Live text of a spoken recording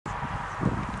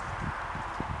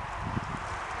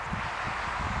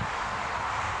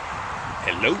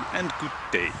Hello and good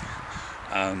day.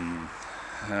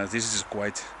 This is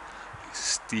quite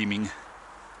steaming,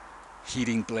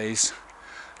 heating place.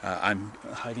 I'm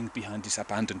hiding behind this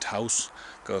abandoned house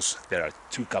because there are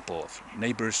two couple of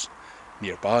neighbors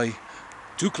nearby,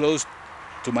 too close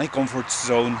to my comfort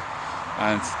zone,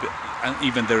 and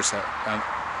even there's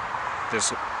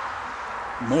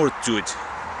more to it.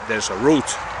 There's a road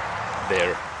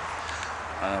there.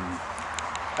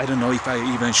 I don't know if I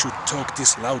even should talk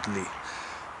this loudly,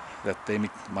 that they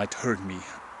might hurt me.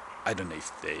 I don't know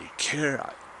if they care,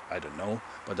 I don't know,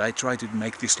 but I try to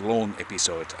make this long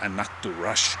episode and not to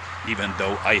rush, even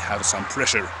though I have some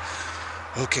pressure.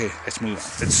 Okay, let's move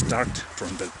on. Let's start from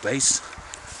the place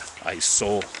I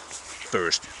saw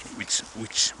first,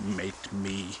 which made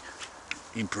me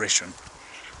impression.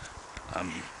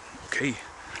 Okay.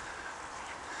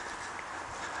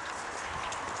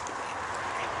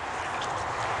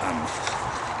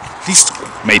 This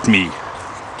made me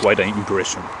quite an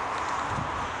impression.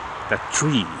 That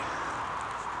tree.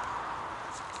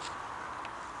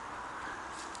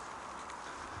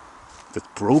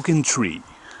 That broken tree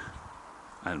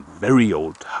and very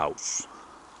old house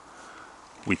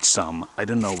with some, I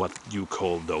don't know what you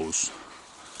call those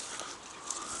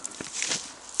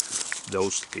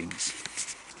things.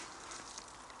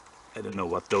 I don't know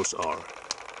what those are.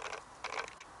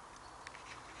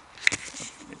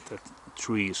 That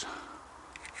tree is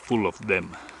full of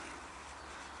them.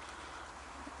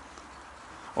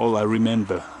 All I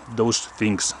remember, those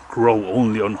things grow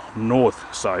only on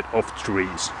north side of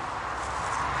trees.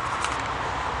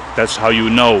 That's how you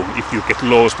know if you get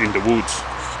lost in the woods.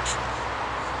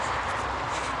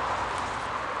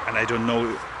 And I don't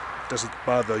know, does it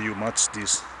bother you much,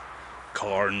 this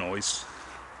car noise?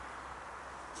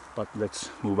 But let's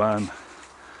move on.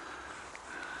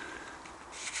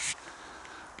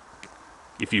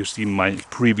 If you've seen my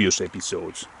previous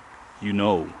episodes, you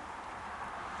know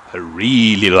I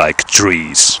really like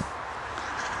trees.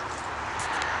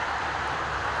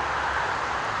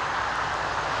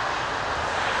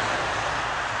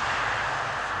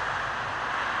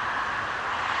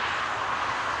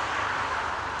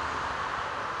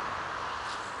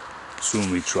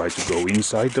 Soon we try to go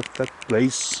inside of that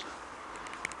place.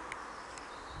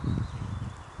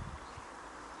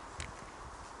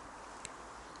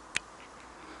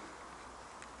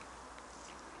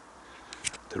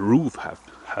 The roof have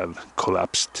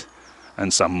collapsed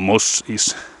and some moss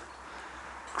is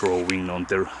growing on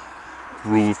the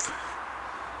roof.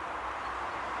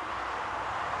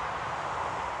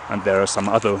 And there are some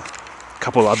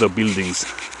couple other buildings,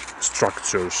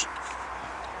 structures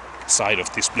side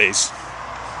of this place.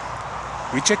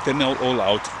 We check them all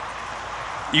out.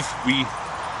 If we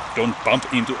don't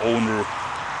bump into owner,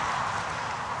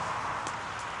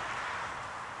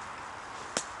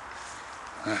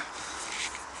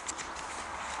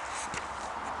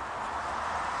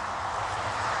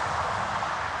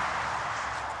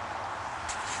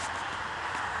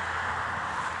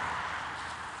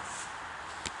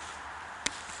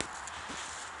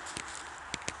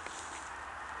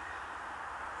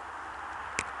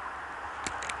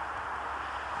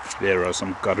 there are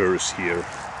some gutters here.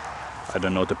 I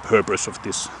don't know the purpose of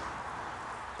this,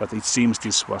 but it seems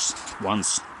this was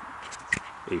once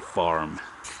a farm.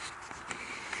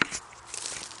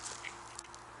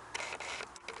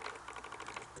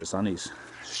 The sun is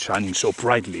shining so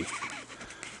brightly.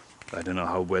 I don't know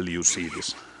how well you see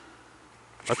this,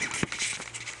 but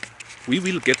we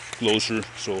will get closer,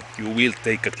 so you will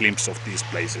take a glimpse of these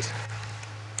places.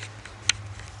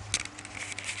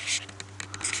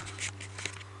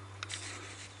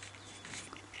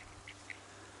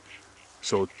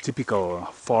 So typical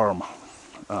farm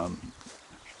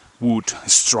wood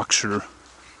structure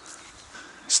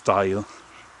style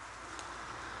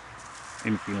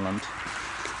in Finland.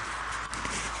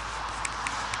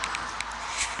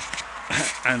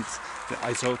 And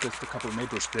I saw that a couple of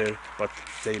neighbors there, but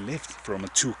they left from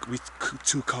with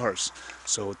two cars.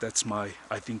 So that's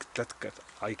I think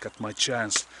I got my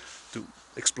chance to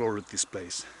explore this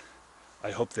place.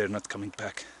 I hope they're not coming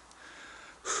back.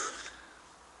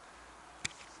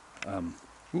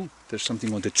 There's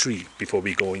something on the tree before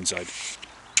we go inside.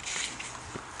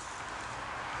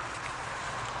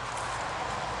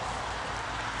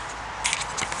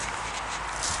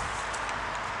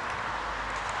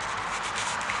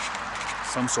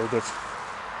 Some sort of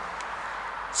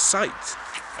scythe,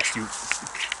 as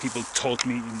people told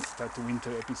me in that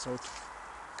winter episode.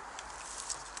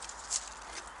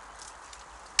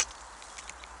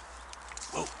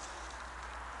 Whoa.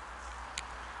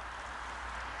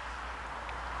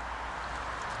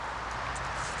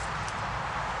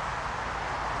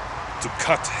 to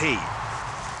cut hay.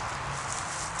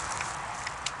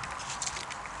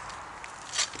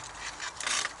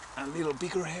 A little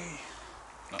bigger hay.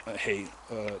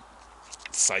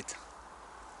 Scythe.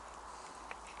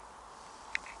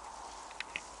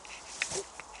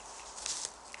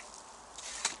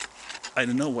 I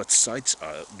don't know what scythes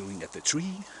are doing at the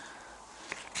tree,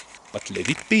 but let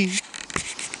it be.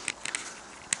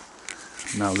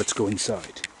 Now let's go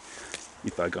inside.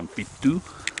 If I can fit two.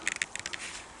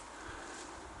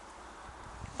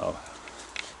 Oh,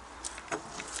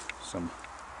 some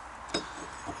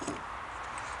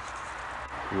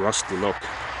rusty lock.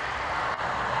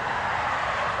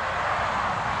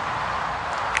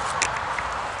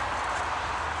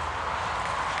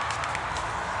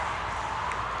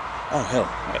 Oh hell,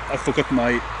 I forgot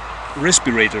my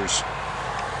respirators.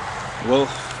 Well,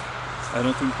 I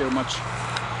don't think there are much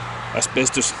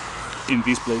asbestos in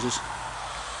these places.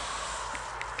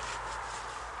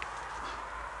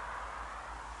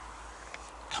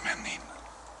 Come on in.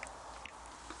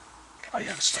 I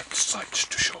have some sights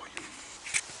to show you.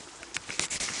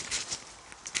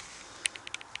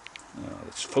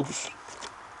 Let's focus.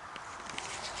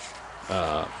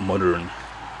 Modern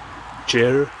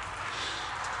chair.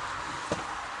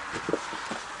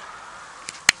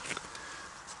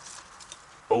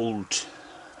 Old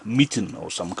mitten or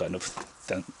some kind of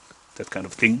that kind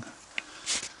of thing.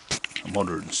 A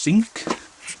modern sink,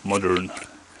 modern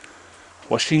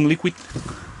washing liquid,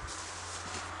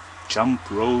 jump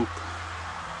rope,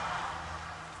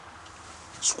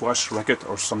 squash racket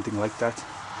or something like that.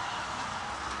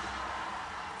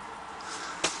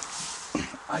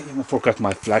 I even forgot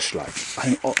my flashlight.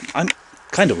 I'm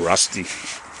kind of rusty.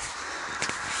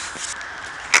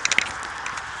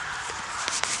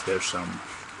 There's some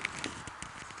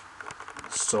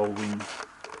sewing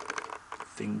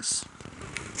things.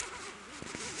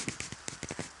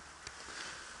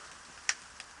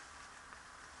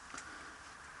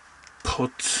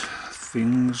 Pot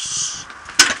things.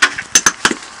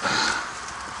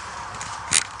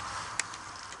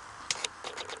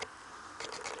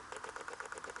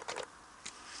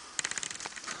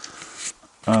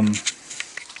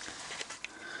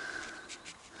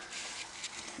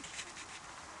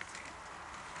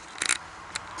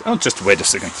 Oh, just wait a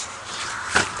second.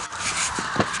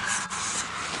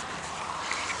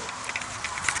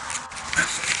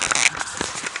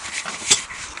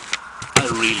 I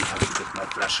really have to get my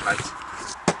flashlight.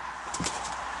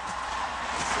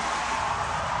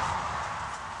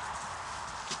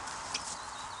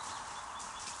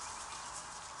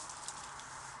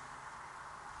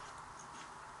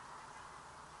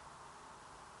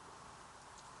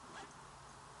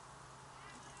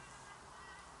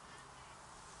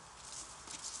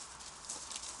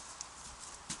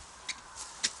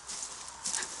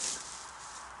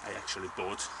 I actually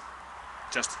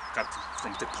just got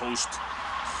from the post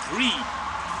 3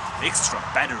 extra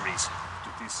batteries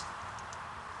to this,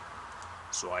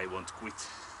 so I won't quit.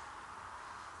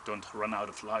 Don't run out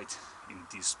of light in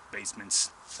these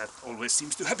basements. That always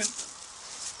seems to happen.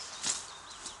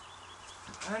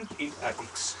 And in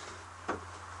attics,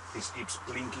 this keeps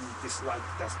blinking. This light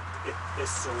does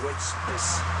SOS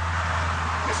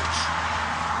message.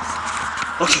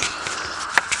 Okay.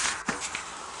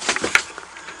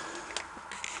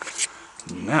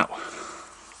 Now,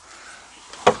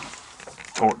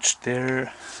 torch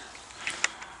there,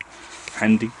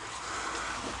 handy.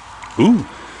 Ooh,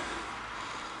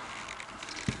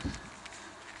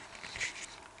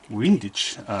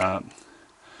 vintage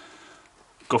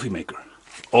coffee maker.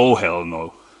 Oh hell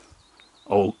no.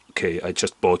 Okay, I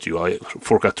just bought you. I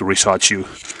forgot to recharge you.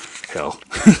 Hell.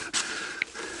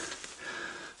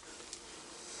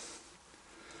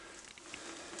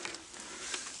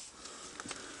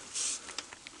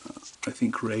 I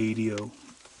think radio.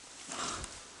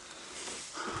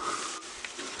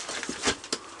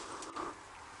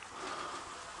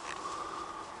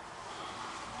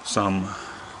 Some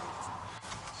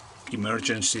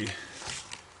emergency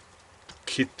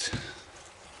kit.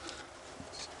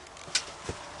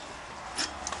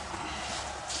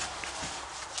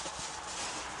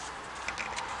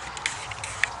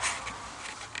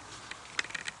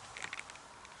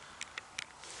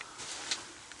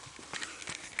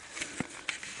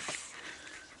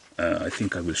 I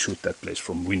think I will shoot that place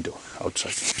from window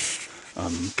outside.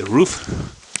 The roof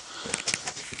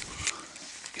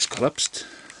is collapsed.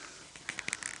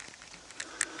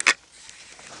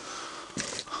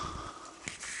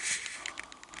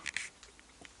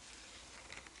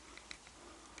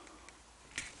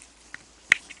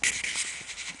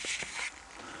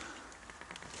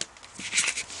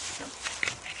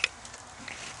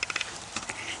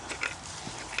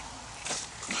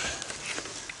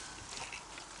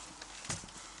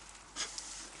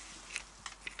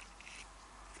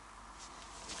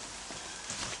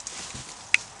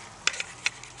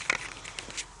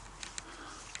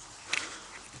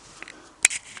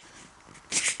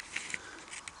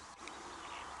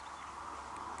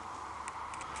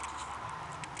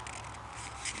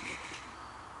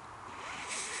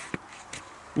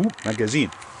 Ooh,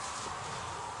 magazine.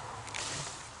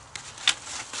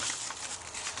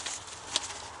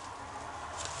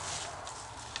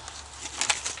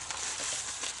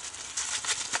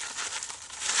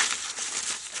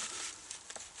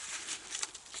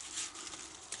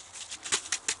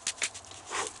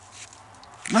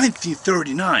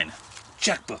 $19.39.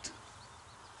 Jackpot.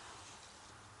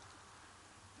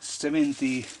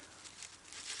 70.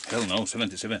 Hell no,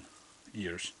 77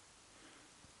 years.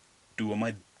 Do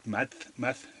my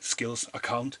math skills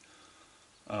account?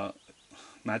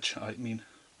 Match, I mean.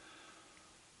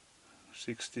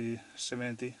 60,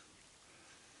 70.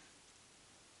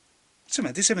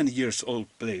 77 years old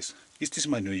place. Is this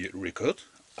my new record?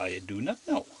 I do not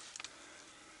know.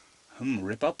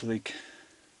 Republic.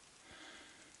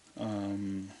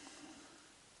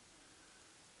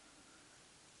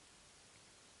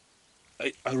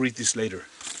 I'll read this later.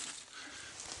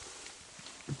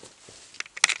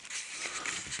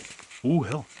 Oh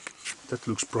hell, that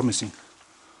looks promising.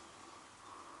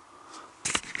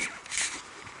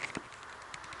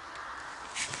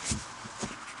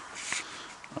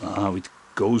 With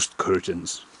ghost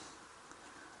curtains.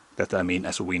 That I mean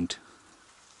as wind.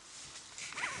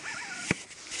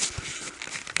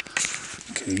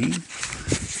 Okay.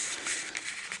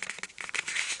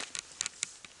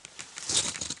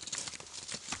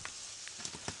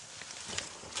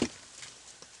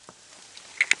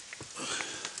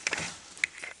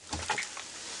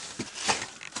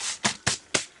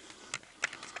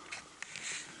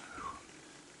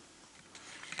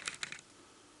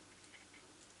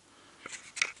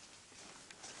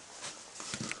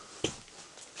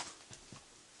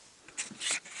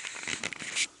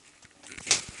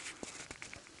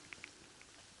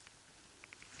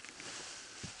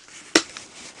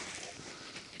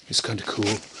 It's kind of cool.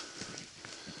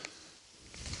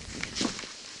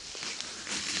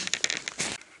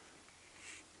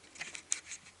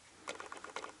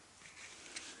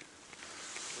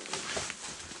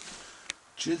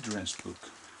 Children's book.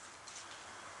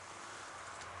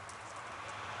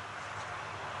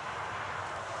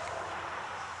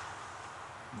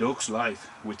 Dog's Life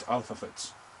with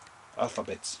alphabets.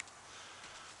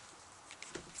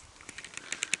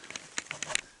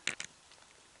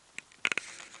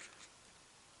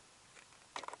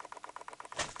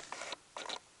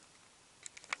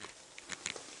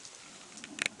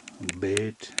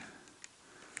 Bed.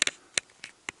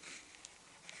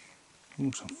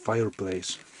 Ooh, some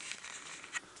fireplace.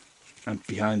 And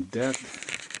behind that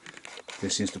there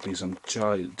seems to be some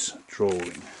child's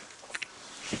drawing.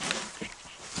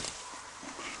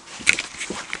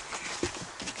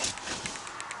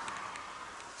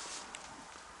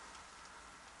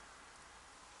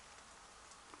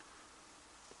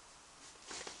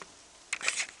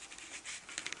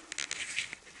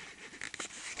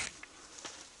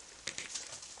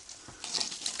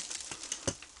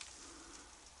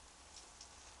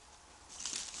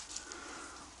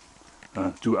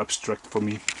 Too abstract for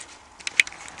me.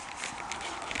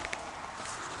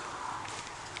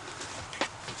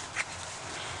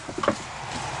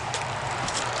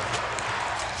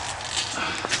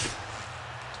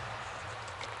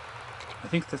 I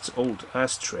think that's old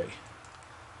ashtray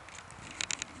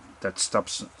that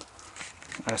stops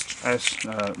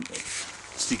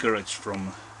cigarettes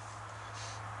from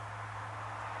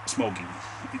smoking.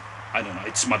 I don't know,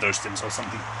 it smothers them or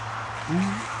something.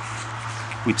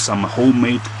 With some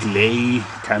homemade clay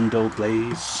candle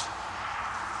place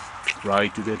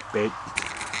right to the bed,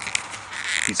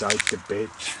 beside the bed.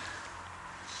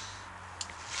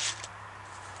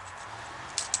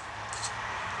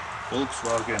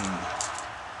 Volkswagen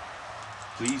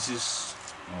pleases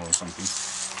or something.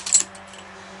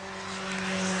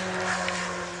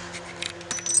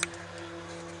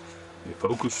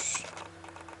 Focus.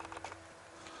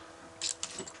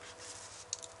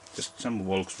 Just some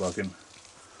Volkswagen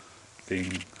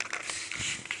thing.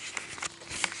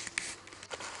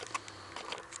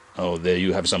 Oh, there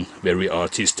you have some very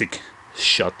artistic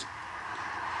shot.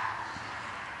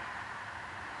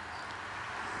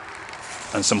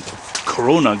 And some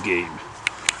Corona game.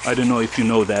 I don't know if you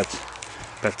know that.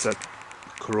 That's a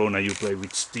Corona you play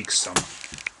with sticks, some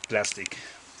plastic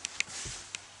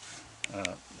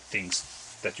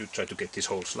things that you try to get these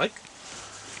holes, like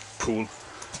pool.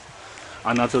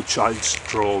 Another child's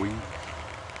drawing.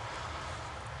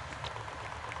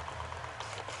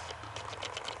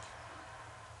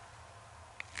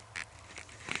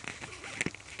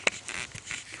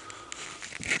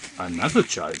 Another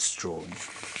child's drawing.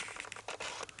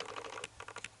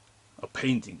 A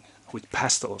painting with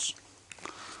pastels.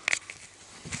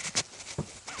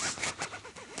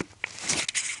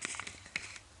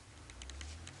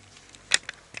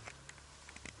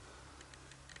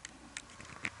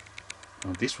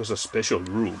 this was a special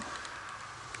room.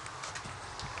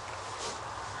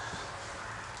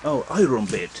 Oh, iron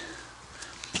bed.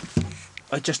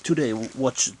 I just today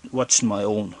watched my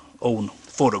own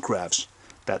photographs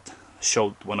that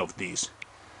showed one of these.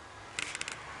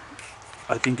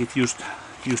 I think it used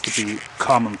to be a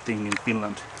common thing in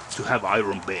Finland to have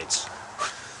iron beds.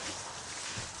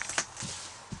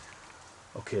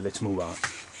 Okay, let's move on.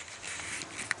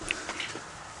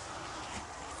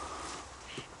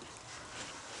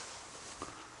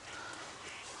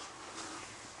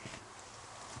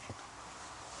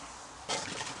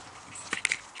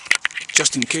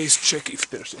 Just in case, check if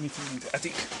there's anything in the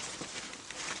attic.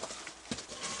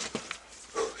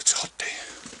 It's a hot day.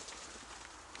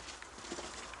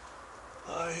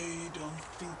 I don't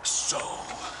think so.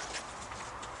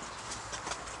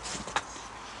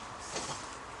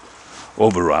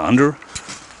 Over or under?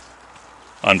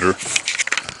 Under.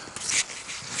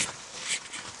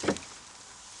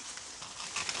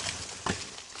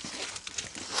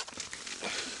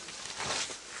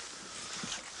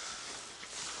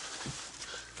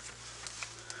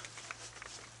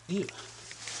 Ew.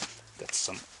 That's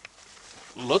some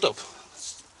lot of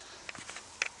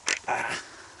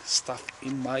stuff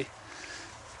in my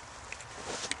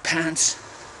pants.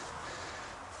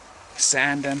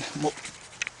 Sand and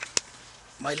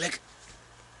my leg.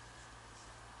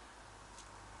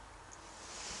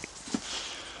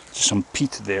 There's some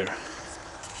pit there.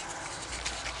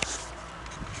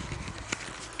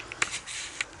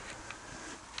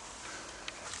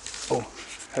 Oh,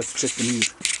 have to check the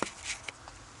news.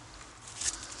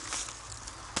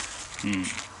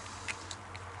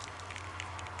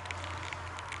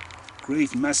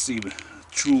 Great massive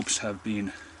troops have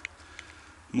been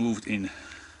moved in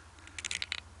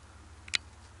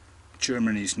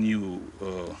Germany's new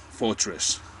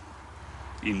fortress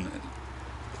in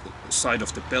side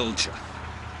of the Belgium.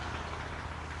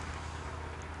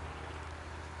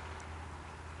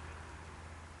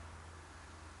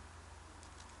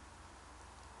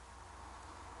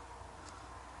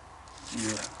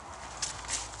 Yeah.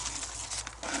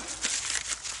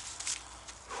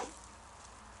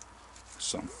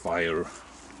 Some fire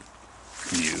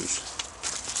news.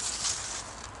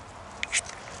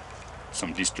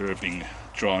 Some disturbing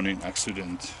drowning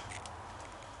accident.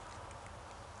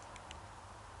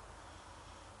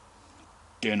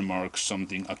 Denmark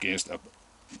something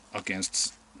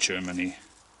against Germany.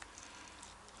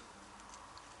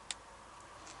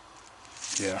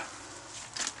 Yeah.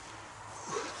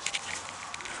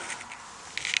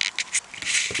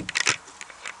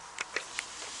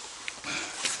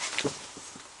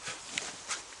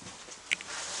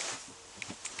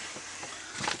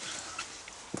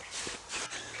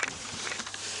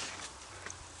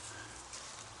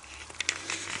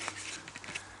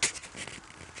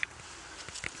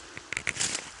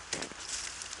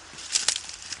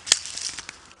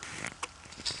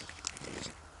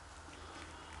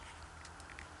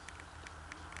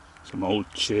 Some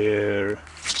old chair,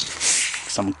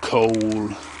 some coal,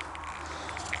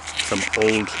 some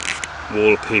old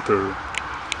wallpaper,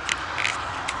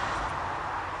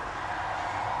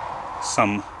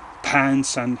 some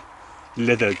pants and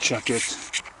leather jacket.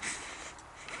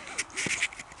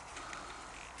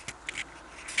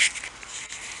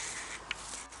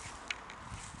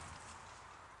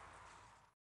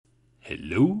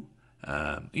 Hello,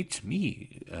 it's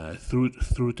me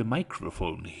through the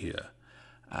microphone here.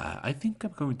 I think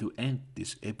I'm going to end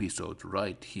this episode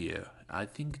right here. I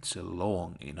think it's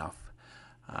long enough.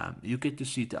 You get to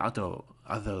see the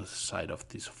other side of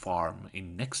this farm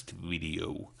in next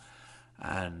video,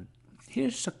 and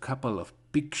here's a couple of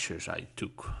pictures I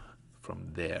took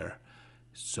from there.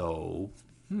 So,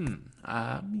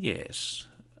 yes.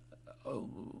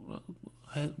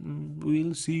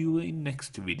 We'll see you in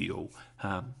next video.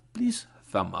 Please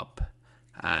thumb up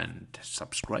and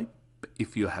subscribe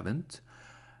if you haven't,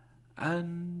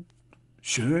 and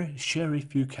share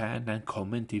if you can, and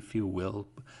comment if you will.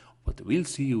 But we'll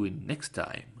see you in next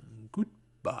time.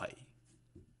 Goodbye.